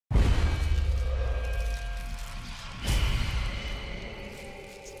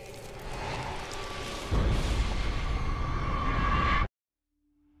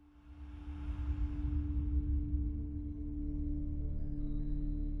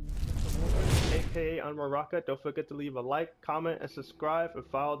aka Unmaraka. Don't forget to leave a like, comment, and subscribe, and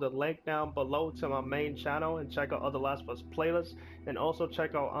follow the link down below to my main channel, and check out other Last of Us playlists, and also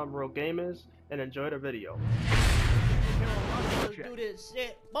check out Unreal Gamers, and enjoy the video. Let's do this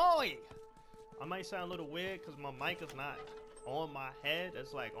shit, boy! I might sound a little weird because my mic is not on my head,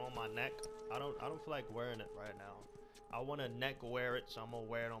 it's like on my neck. I don't feel like wearing it right now. I want to neck wear it, so I'm gonna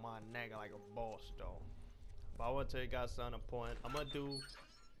wear it on my neck like a boss though. But I want to tell you guys something important. I'm gonna do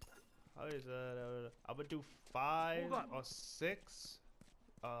I'm gonna do 5 or 6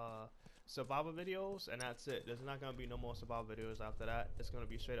 survival videos, and that's it. There's not gonna be no more survival videos after that. It's gonna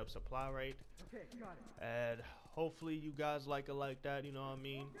be straight up supply raid. Okay, got it. And hopefully you guys like it like that, you know what I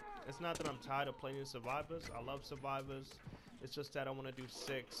mean? It's not that I'm tired of playing survivors. I love survivors. It's just that I want to do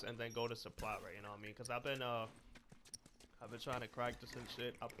 6 and then go to supply raid, you know what I mean? Because I've been trying to crack this and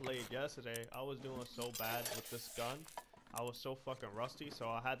shit. I played yesterday. I was doing so bad with this gun. I was so fucking rusty, so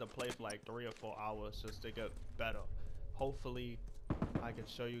I had to play for like 3 or 4 hours just to get better. Hopefully I can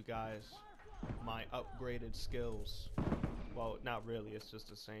show you guys my upgraded skills. Well, not really, it's just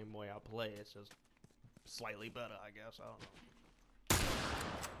the same way I play. It's just slightly better, I guess. I don't know.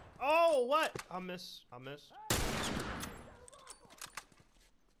 Oh, what? I miss.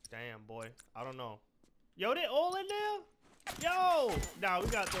 Damn, boy. I don't know. Yo, they all in there? Yo! Nah, we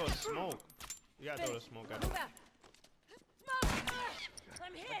gotta throw a smoke. We gotta throw the smoke at them.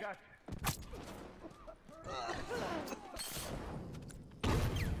 I'm hit. I got you.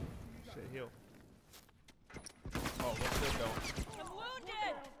 Shit, heal. Oh, what's this though? I'm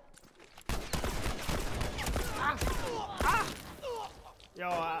wounded. Yo,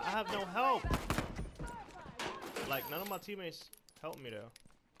 I have no help. Like, none of my teammates helped me there.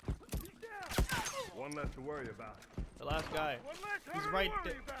 One less to worry about. The last guy. He's right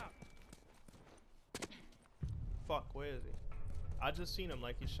there. Fuck, where is he? I just seen him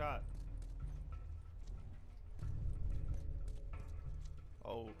like he shot.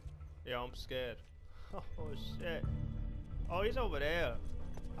 Oh, yeah, I'm scared. Oh shit. Oh, he's over there.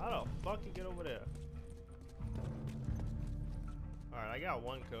 How the fuck you get over there? Alright, I got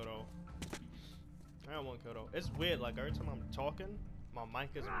 1 kill though. I got 1 kill though. It's weird, like every time I'm talking, my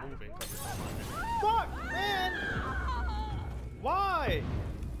mic isn't moving because it's on my neck. Fuck, man! Why?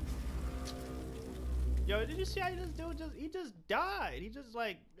 Yo, did you see how this dude he just died? He just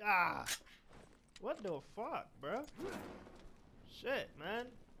like, what the fuck, bro? Shit, man.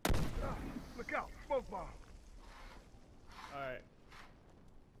 Look out, smoke bomb. Alright.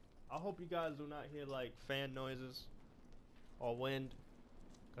 I hope you guys do not hear like fan noises or wind,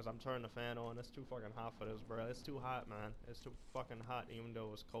 because I'm turning the fan on. It's too fucking hot for this, bro. It's too hot, man. It's too fucking hot even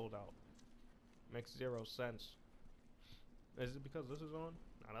though it's cold out. Makes 0 sense. Is it because this is on?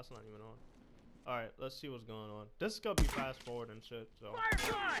 Nah, that's not even on. Alright, let's see what's going on. This is gonna be fast forward and shit, so.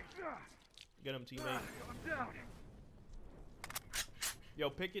 Get him, teammate. I'm down. Yo,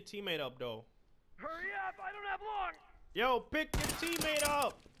 pick your teammate up, though. Hurry up, I don't have long. Yo, pick your teammate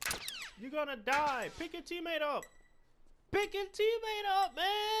up. You're gonna die. Pick your teammate up. Pick your teammate up,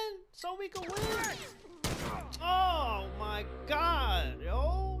 man, so we can win. Oh my god,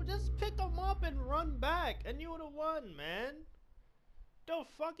 yo. Just pick him up and run back, and you would have won, man. The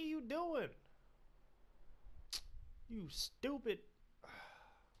fuck are you doing? You stupid.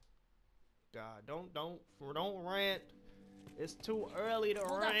 God, don't rant. It's too early to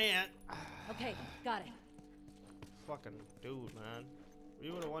rant. Okay, got it. Fucking dude, man.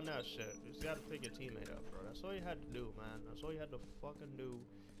 You would have won that shit. You just gotta pick your teammate up, bro. That's all you had to do, man. That's all you had to fucking do.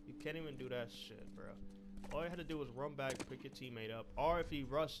 You can't even do that shit, bro. All you had to do was run back, pick your teammate up. Or if he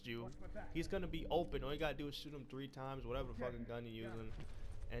rushed you, he's gonna be open. All you gotta do is shoot him 3 times, whatever the fucking gun you're using,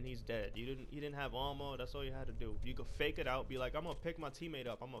 and he's dead. He didn't have armor. That's all you had to do. You could fake it out. Be like, I'm gonna pick my teammate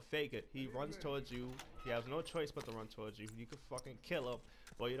up. I'm gonna fake it. He runs towards you. He has no choice but to run towards you. You could fucking kill him,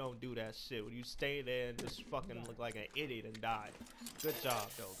 but you don't do that shit. When you stay there and just fucking look like an idiot and die. Good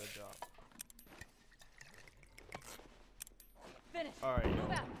job, though. Good job. Finish. All right,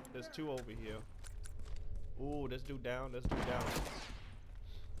 yo. There's 2 over here. Ooh, this dude down. This dude down.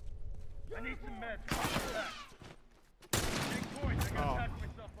 I need some meds. Big points, I gotta patch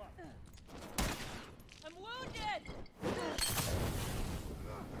myself up. I'm wounded.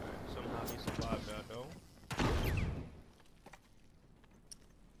 Somehow he survived that, though.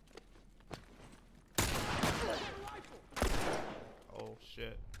 Oh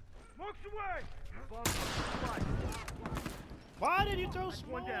shit. Smoke's away! Why did you throw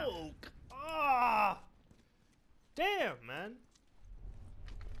smoke? Ah! Damn, man.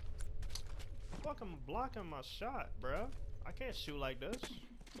 Fucking blocking my shot, bruh. I can't shoot like this.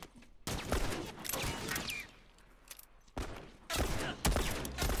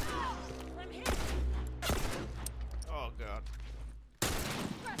 I'm hit.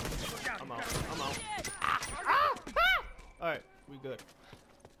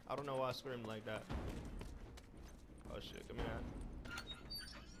 I screamed like that. Oh shit, give me that.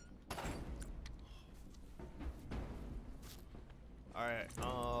 Alright,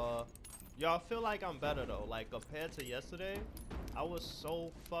 y'all feel like I'm better though. Like compared to yesterday, I was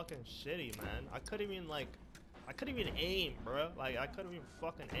so fucking shitty, man. I couldn't even aim, bro. Like I couldn't even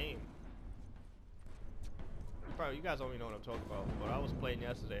fucking aim. Bro, you guys don't even know what I'm talking about. But I was playing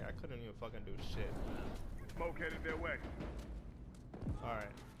yesterday, I couldn't even fucking do shit. Smoke headed their way.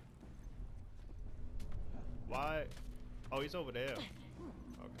 Alright. Why? Oh, he's over there.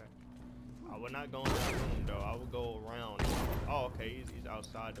 Okay. I would not go in that room though. I would go around. Oh, okay. He's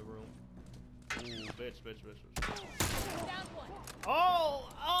outside the room. Ooh, bitch. Down one.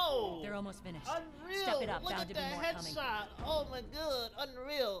 Oh! They're almost finished. Unreal! Step it up. Look Bound at to the be more coming. headshot! Oh my god!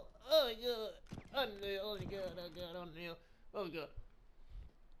 Unreal! Oh my god! Unreal! Oh my god! Oh god! Unreal! Oh my god!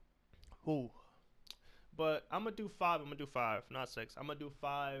 Ooh. But I'm gonna do 5. Not 6. I'm gonna do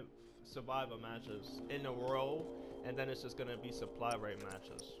 5 survivor matches in a row, and then it's just gonna be supply rate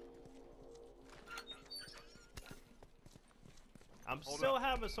matches. I'm still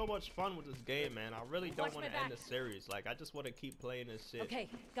having so much fun with this game, man. I really don't want to end the series. Like, I just want to keep playing this shit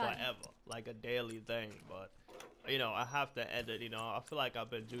forever, like a daily thing. But you know, I have to end it. You know, I feel like I've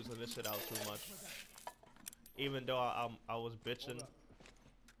been juicing this shit out too much. Even though I was bitching.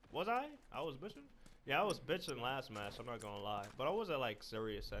 Was I? I was bitching? Yeah, I was bitching last match. I'm not gonna lie, but I wasn't like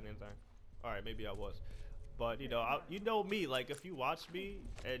serious or anything. All right, maybe I was. But you know, you know me. Like if you watch me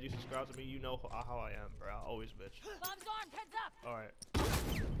and you subscribe to me, you know how I am, bro. I always bitch. Bomb's armed. Heads up. All right,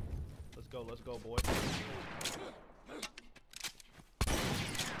 let's go, boy.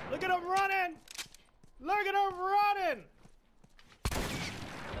 Look at him running! Look at him running!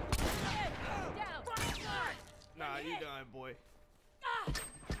 Down. Nah, you done, boy.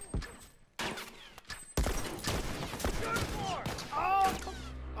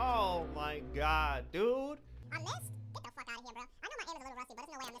 Oh my god, dude. I missed? Get the fuck out of here, bro. I know my aim is a little rusty, but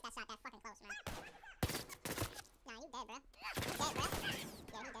there's no way I missed that shot that fucking close, man. Nah, you dead, bro. You dead, bro. Yeah, he dead. Oh, nice.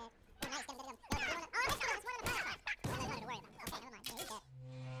 Get him. Yo, oh, that's one of the players. No, no, to worry about. Okay, never mind. Yeah, he's dead.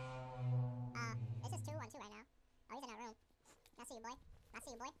 It's just 2-on-2 right now. Oh, he's in that room. I see you,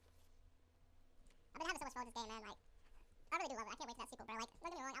 boy. I've been having so much fun with this game, man. Like, I really do love it. I can't wait for that sequel, bro. Like,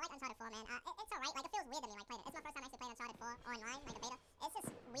 don't get me wrong, I like Uncharted 4, man. It's alright. Like, it feels weird to me, like, playing it. It's my first time actually playing Uncharted 4 online, like, the beta. It's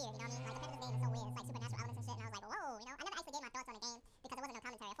just weird, you know what I mean? Like, the premise of this game is so weird. It's like supernatural elements and shit, and I was like, whoa, you know? I never actually gave my thoughts on the game because there wasn't no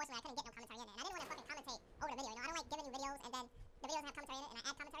commentary. Unfortunately, I couldn't get no commentary in it, and I didn't want to fucking commentate over the video, you know? I don't like giving you videos, and then the videos have commentary in it, and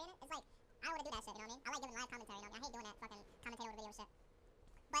I add commentary in it. It's like, I don't want to do that shit, you know what I mean? I like giving live commentary, you know what I mean? I hate doing that fucking commentate over the video shit.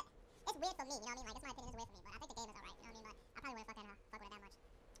 But it's weird for me, you know what I mean? Like, it's my opinion, it's weird for me, but I think the game is alright, you know what I mean? But I probably wouldn't fucking fuck with it that much.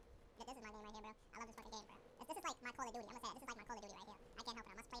 This is my game right here, bro. I love this fucking game, bro. This is like my Call of Duty. I'm gonna say it. This is like my Call of Duty right here. I can't help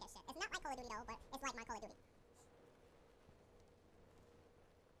it. I must play this shit. It's not like Call of Duty though, but it's like my Call of Duty.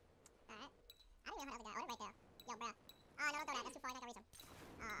 Alright. I don't even know how the other guy. Oh, they're right there. Yo, bro. Oh, no, don't throw that. That's too far. I'm not gonna reach him.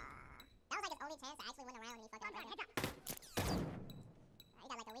 That was like his only chance to actually win the round when he fucking broke him. He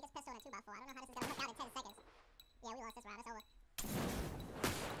got like the weakest pistol in a 2x4. I don't know how this is gonna work out in 10 seconds. Yeah, we lost this round. It's over.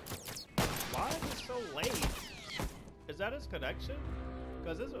 Why is it so late? Is that his connection?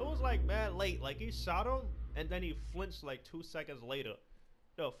 Because it was like mad late. Like he shot him and then he flinched like 2 seconds later.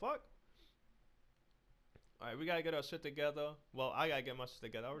 The fuck? Alright, we gotta get our shit together. Well, I gotta get my shit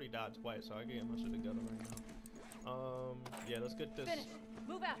together. I already died twice, so I can get my shit together right now. Yeah, let's get this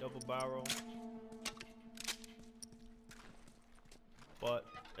Move out. double barrel. But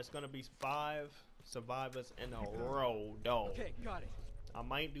it's gonna be 5 survivors in a row, though. Okay, got it. I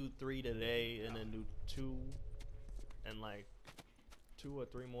might do 3 today and then do 2 and like 2 or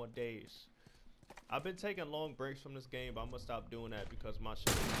 3 more days. I've been taking long breaks from this game, but I'm gonna stop doing that because my shit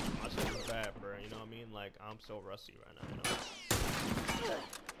is bad, bro. You know what I mean? Like I'm so rusty right now. You know?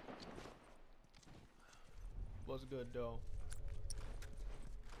 What's good though?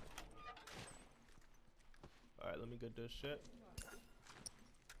 All right, let me get this shit.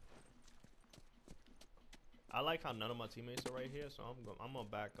 I like how none of my teammates are right here, so I'm gonna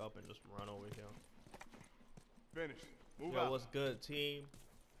back up and just run over here. Finish. Move Yo, out. what's good, team?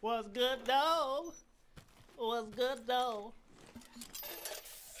 What's good, though? What's good, though?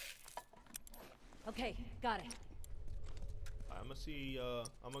 Okay, got it. I'm gonna see.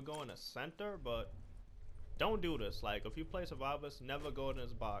 I'm gonna go in the center, but don't do this. Like, if you play survivors, never go in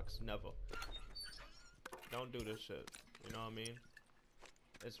this box. Never. Don't do this shit. You know what I mean?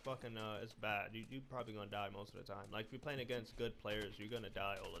 It's fucking. It's bad. You probably gonna die most of the time. Like, if you're playing against good players, you're gonna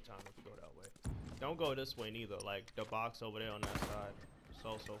die all the time if you go that way. Don't go this way neither. Like the box over there on that side. It's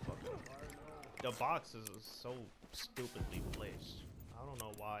also fucking. The box is so stupidly placed. I don't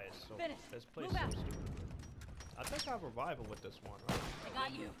know why it's so. Finish. This place Move is so out. stupid. I think I have revival with this one, right? I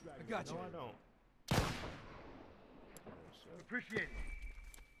got you. I got you. No, I don't. Appreciate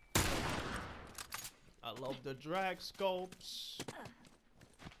it. I love the drag scopes.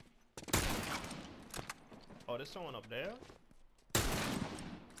 Oh, there's someone up there? I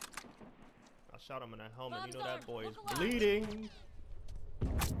shot him in the helmet. You know that boy is bleeding.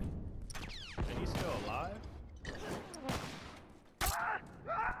 And he's still alive?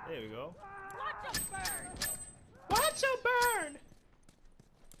 There we go. Watch him burn! Watch him burn!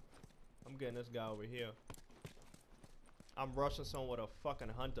 I'm getting this guy over here. I'm rushing someone with a fucking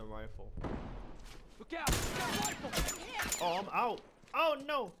hunting rifle. Look out! Rifle! Oh, I'm out. Oh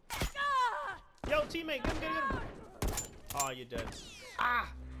no! Ah! Yo, teammate, get him. Oh, you're dead.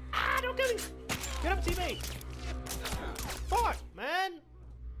 Ah! Ah, don't get me! Get up, teammate! Fuck, man!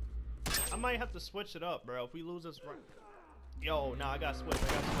 I might have to switch it up, bro. If we lose this run. Yo, nah, I gotta switch.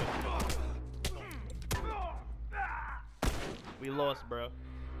 We lost, bro.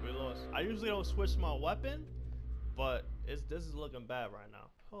 We lost. I usually don't switch my weapon, but this is looking bad right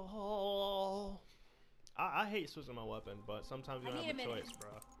now. Oh, I hate switching my weapon, but sometimes you don't have a choice, bro.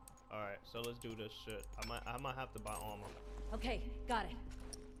 All right, so let's do this shit. I might have to buy armor. Okay, got it.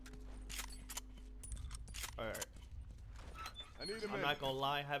 All right. I need a I'm minute. not gonna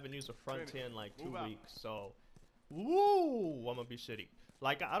lie, I haven't used a frontier in like 2 Move out. weeks, so woo, I'm gonna be shitty.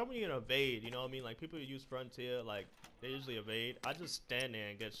 Like I don't even evade, you know what I mean? Like people who use frontier, like they usually evade. I just stand there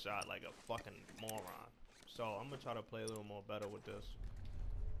and get shot like a fucking moron. So I'm gonna try to play a little more better with this.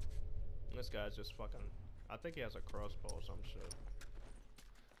 This guy's just fucking. I think he has a crossbow or some shit.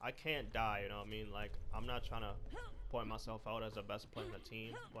 I can't die, you know what I mean? Like I'm not trying to point myself out as the best player in the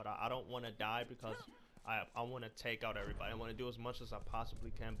team, but I don't want to die because I want to take out everybody. I want to do as much as I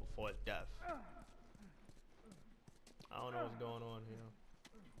possibly can before death. I don't know what's going on here.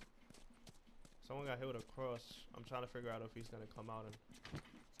 Someone got hit with a cross. I'm trying to figure out if he's gonna come out and.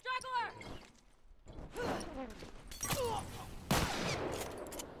 Straggler!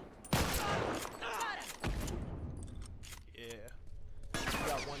 Yeah. We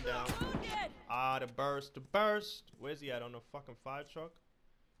got one down. Wounded! Ah, the burst, the burst. Where's he at? On the fucking fire truck?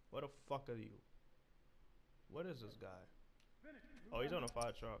 Where the fuck are you? What is this guy? Oh, he's on a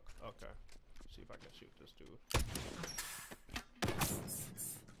fire truck. Okay. Let's see if I can shoot this dude.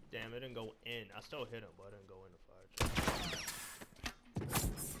 Damn, it didn't go in. I still hit him, but it didn't go in the fire truck.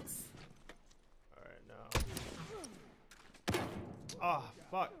 Alright, now. Oh,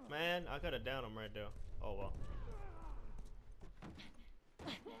 fuck, man. I could have downed him right there. Oh, well.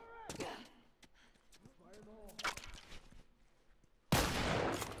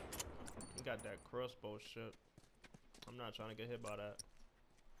 He got that crossbow shit. I'm not trying to get hit by that.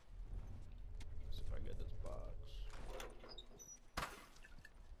 Let's see if I get this box.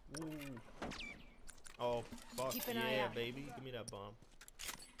 Ooh. Oh, fuck Keep an eye yeah, out. baby. Give me that bomb.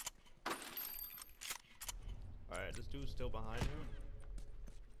 Alright, this dude's still behind him.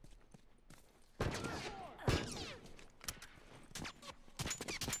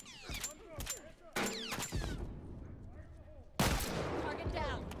 Target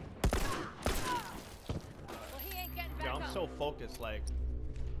down. Well, he ain't getting back Yeah, I'm up. so focused, like,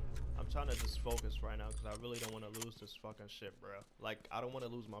 I'm trying to just focus right now because I really don't want to lose this fucking shit, bro. Like, I don't want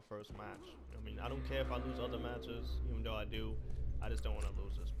to lose my first match. I mean, I don't care if I lose other matches, even though I do. I just don't want to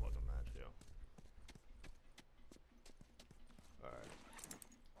lose this fucking match, yo.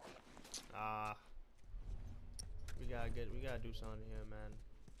 Alright. We gotta do something here, man.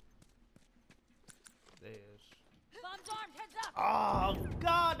 There it is. Bomb's armed, heads up! Oh,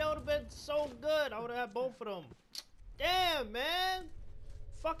 God, that would have been so good. I would have had both of them. Damn, man.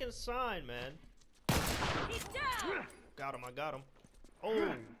 Fucking sign, man. He's down! Got him, I got him.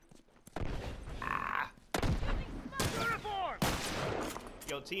 Oh. Ah. Uniform!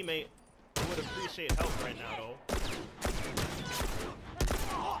 Yo, teammate, I would appreciate help right now, though.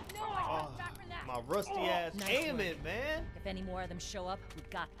 No, I got back from that. My rusty ass Nice aiming, work. man. If any more of them show up, we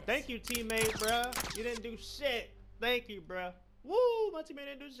got this. Thank you, teammate, bruh. You didn't do shit. Thank you, bruh. Woo, my teammate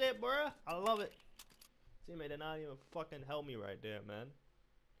didn't do shit, bruh. I love it. Teammate did not even fucking help me right there, man.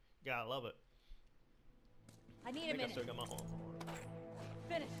 Gotta love it. I need I a think I minute. still got my own.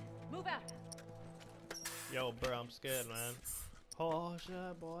 Finish. Move out. Yo, bro, I'm scared, man. Oh,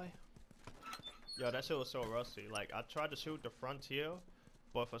 shit, boy. Yo, that shit was so rusty. Like, I tried to shoot the frontier,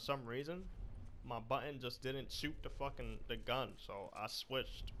 but for some reason, my button just didn't shoot the gun, so I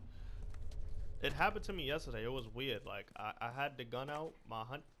switched. It happened to me yesterday. It was weird. Like, I had the gun out. My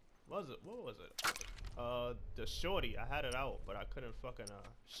hunt, what was it? The shorty. I had it out, but I couldn't fucking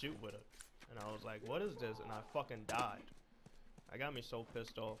shoot with it. And I was like, what is this? And I fucking died. I got me so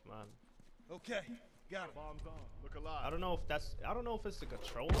pissed off, man. Okay, Got it. Bombs on. Look alive. I don't know if it's the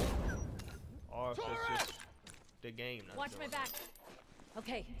controller or if it's just the game. That's Watch my doing back. it.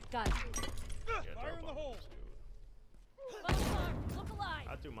 Okay, got it. Yeah, Fire throw in the bombs, hole. dude. Bombs armed. Look alive.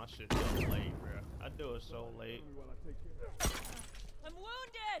 I do my shit so late, bro. I do it so late. I'm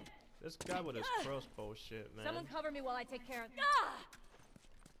wounded. This guy with his crossbow shit, man. Someone cover me while I take care of.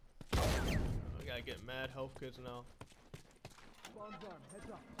 I gotta get mad health kits now. Bombs armed.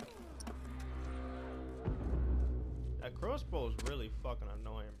 Heads up. That crossbow is really fucking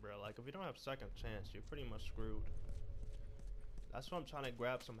annoying, bro. Like, if you don't have second chance, you're pretty much screwed. That's why I'm trying to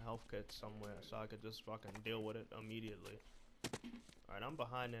grab some health kits somewhere so I could just fucking deal with it immediately. Alright, I'm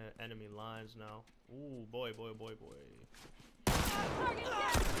behind the enemy lines now. Ooh, boy, boy, boy, boy. Target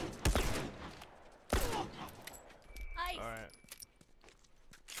down. Ice. Alright.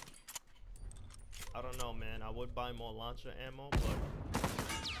 I don't know, man. I would buy more launcher ammo, but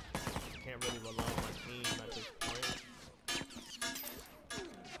can't really rely on my team at this point.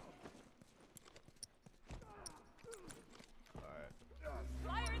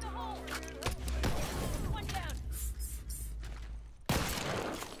 Fire in the hole. One down.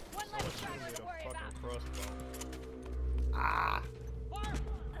 One Someone left shoot striker me to the worry fucking about. crossbow. Ah! Fire.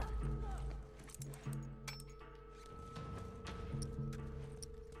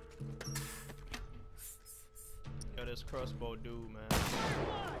 Yo, this crossbow dude, man.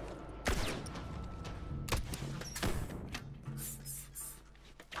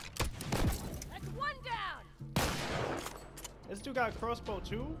 That's one down. This dude got a crossbow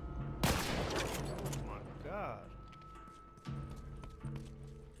too? Oh my god.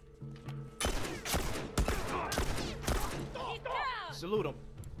 He's down. Salute him.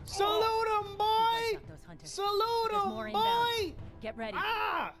 Salute him, boy! Wiped out those hunters. Salute There's him, more boy! inbound. Get ready.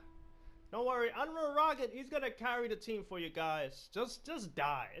 Ah! Don't worry, Unreal Rocket, he's gonna carry the team for you guys. Just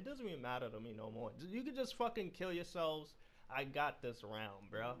die. It doesn't even matter to me no more. You can just fucking kill yourselves. I got this round,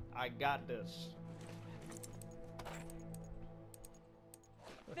 bro. I got this.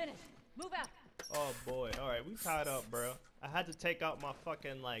 Finish. Move out. Oh boy. Alright, we tied up, bro. I had to take out my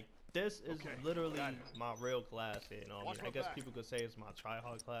fucking, like, this is Okay, literally got it. my real class here, you know what I Watch mean? my I guess back. people could say it's my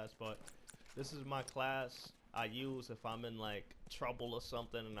tryhard class, but this is my class I use if I'm in, like, trouble or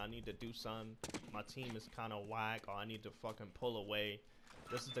something and I need to do something. My team is kind of whack or I need to fucking pull away.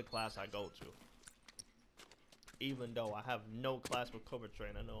 This is the class I go to. Even though I have no class with cover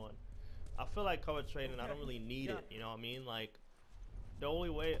training on. I feel like cover training, I don't really need it, you know what I mean? Like, the only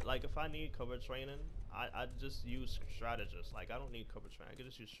way, like, if I need cover training, I just use strategists. Like, I don't need cover training. I can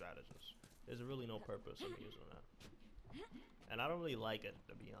just use strategists. There's really no purpose in me using that. And I don't really like it,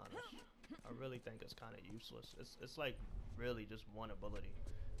 to be honest. I really think it's kind of useless. It's like really just one ability.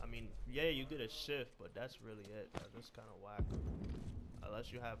 I mean, yeah, you get a shift, but that's really it. That's kind of whack.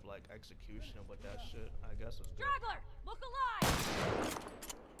 Unless you have like execution with that shit, I guess it's good. Straggler, look alive.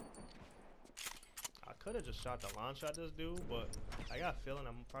 I could have just shot the launch at this dude, but I got a feeling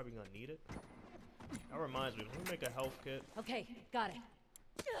I'm probably gonna need it. That reminds me, let me make a health kit. Okay, got it.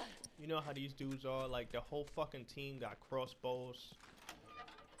 You know how these dudes are, like the whole fucking team got crossbows.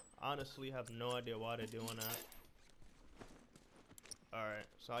 Honestly, have no idea why they're doing that. Alright,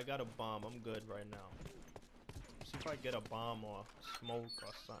 so I got a bomb. I'm good right now. See if I get a bomb or smoke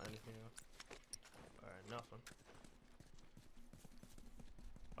or something here. Alright, nothing.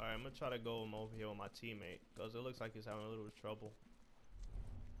 Alright, I'm gonna try to go over here with my teammate, because it looks like he's having a little trouble.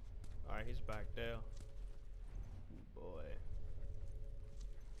 Alright, he's back there. Ooh, boy.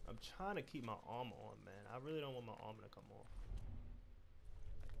 I'm trying to keep my armor on, man. I really don't want my armor to come off.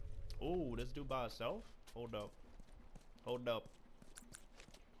 Ooh, this dude by himself? Hold up. Hold up.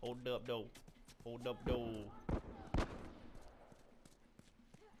 Hold up, though. Hold up, though.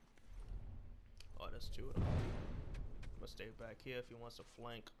 Oh, that's two of them. I'm gonna stay back here if he wants to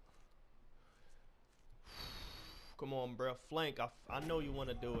flank. Come on, bruh. Flank. I know you want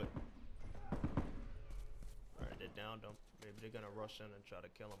to do it. Alright, they downed him. Maybe they're gonna rush in and try to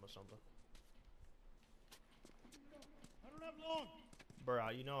kill him or something. I don't have long.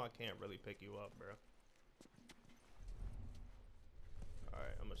 Bruh, you know I can't really pick you up, bruh.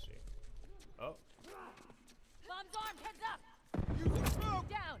 Alright, I'm gonna see. Oh. Bombs armed, heads up. Using smoke.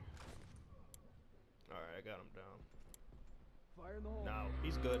 Down. Alright, I got him down. Fire in the hole. No,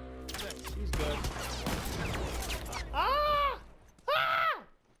 he's good. He's good. Ah! Ah!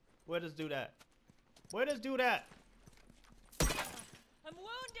 Where does dude at? Where does dude at? I'm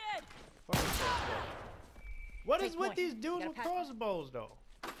wounded. Fucking crossbow. What is Take with point. these You dudes gotta with pass- crossbows though?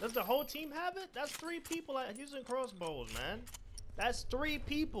 Does the whole team have it? That's 3 people using crossbows, man. That's 3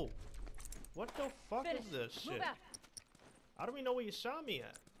 people. What the fuck Finish. is this Move shit? out. I don't even know where you shot me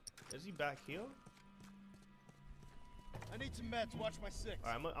at. Is he back here? I need some meds. Watch my six. All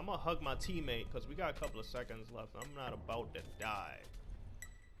right, I'm gonna hug my teammate because we got a couple of seconds left. I'm not about to die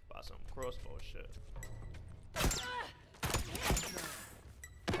by some crossbow shit.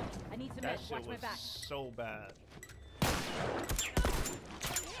 I need some That meds. shit Watch my was back. so bad.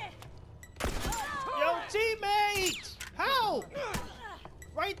 Yo, teammate! How?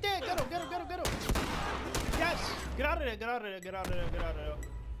 Right there. Get him, get him, get him, get him. Yes. Get out of there, get out of there, get out of there, get out of there.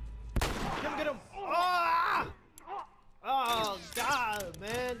 Get him, get him. Ah! Oh, God,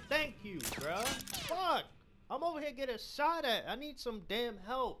 man. Thank you, bruh. Fuck. I'm over here getting shot at. I need some damn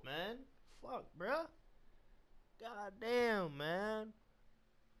help, man. Fuck, bruh. God damn, man.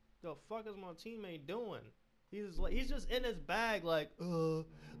 The fuck is my teammate doing? He's just in his bag like,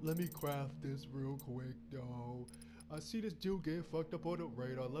 let me craft this real quick, though. I see this dude getting fucked up on the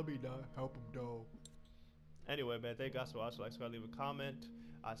radar. Let me not help him, though. Anyway, man, thank you guys for watching. Like, subscribe, leave a comment.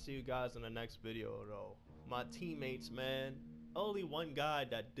 I'll see you guys in the next video, though. My teammates, man. Only one guy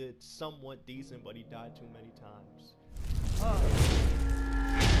that did somewhat decent, but he died too many times.